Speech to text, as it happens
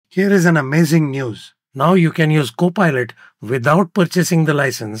Here is an amazing news. Now you can use Copilot without purchasing the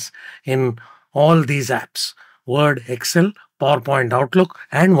license in all these apps: Word, Excel, PowerPoint, Outlook,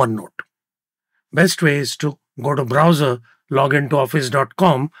 and OneNote. Best way is to go to browser, log into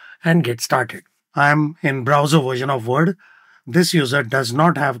office.com and get started. I am in browser version of Word. This user does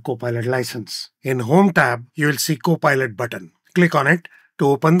not have Copilot license. In Home tab, you will see Copilot button. Click on it to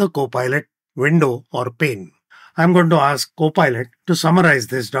open the Copilot window or pane. I'm going to ask Copilot to summarize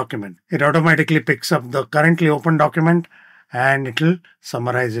this document. It automatically picks up the currently open document and it will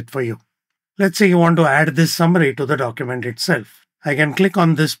summarize it for you. Let's say you want to add this summary to the document itself. I can click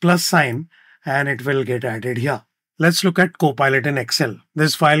on this plus sign and it will get added here. Let's look at Copilot in Excel.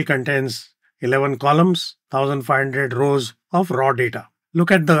 This file contains 11 columns, 1500 rows of raw data.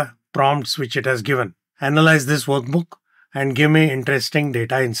 Look at the prompts which it has given. Analyze this workbook and give me interesting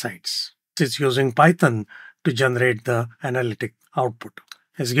data insights. It's using Python to generate the analytic output.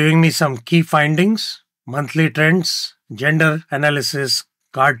 It's giving me some key findings, monthly trends, gender analysis,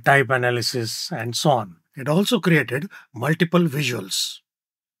 card type analysis, and so on. It also created multiple visuals.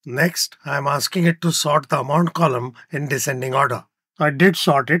 Next, I am asking it to sort the amount column in descending order. I did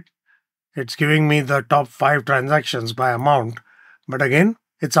sort it. It's giving me the top 5 transactions by amount, but again,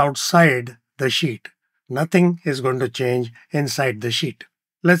 it's outside the sheet. Nothing is going to change inside the sheet.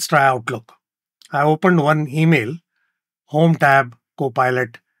 Let's try Outlook. I opened one email, Home tab,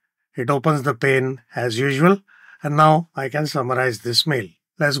 Copilot. It opens the pane as usual, and now I can summarize this mail.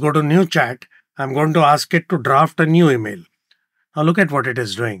 Let's go to New Chat. I'm going to ask it to draft a new email. Now look at what it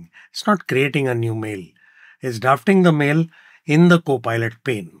is doing. It's not creating a new mail. It's drafting the mail in the Copilot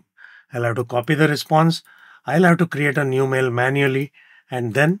pane. I'll have to copy the response. I'll have to create a new mail manually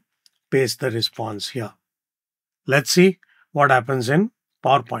and then paste the response here. Let's see what happens in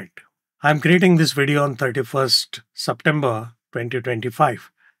PowerPoint. I'm creating this video on 31st September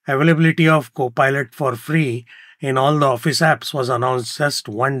 2025. Availability of Copilot for free in all the Office apps was announced just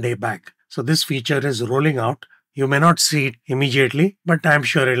one day back. So this feature is rolling out. You may not see it immediately, but I'm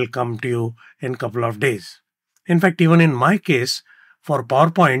sure it'll come to you in a couple of days. In fact, even in my case, for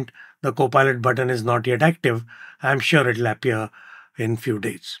PowerPoint, the Copilot button is not yet active. I'm sure it'll appear in few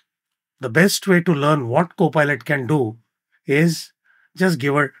days. The best way to learn what Copilot can do is just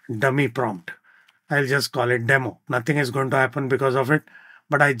give a dummy prompt. I'll just call it demo. Nothing is going to happen because of it,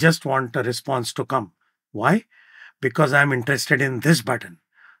 but I just want a response to come. Why? Because I'm interested in this button,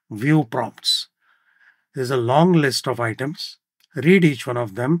 View Prompts. There's a long list of items. Read each one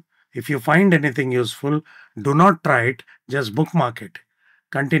of them. If you find anything useful, do not try it, just bookmark it.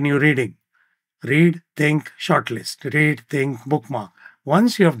 Continue reading. Read, think, shortlist. Read, think, bookmark.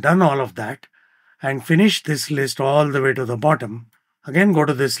 Once you have done all of that and finish this list all the way to the bottom, again go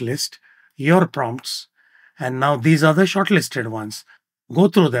to this list, your prompts, and now these are the shortlisted ones. Go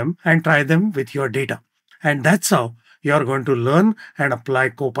through them and try them with your data. And that's how you are going to learn and apply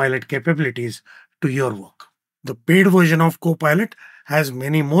Copilot capabilities to your work. The paid version of Copilot has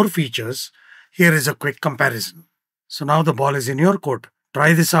many more features. Here is a quick comparison. So now the ball is in your court.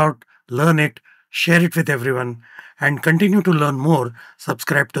 Try this out, learn it, share it with everyone, and continue to learn more.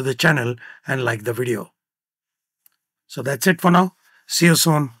 Subscribe to the channel and like the video. So that's it for now. See you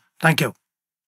soon. Thank you.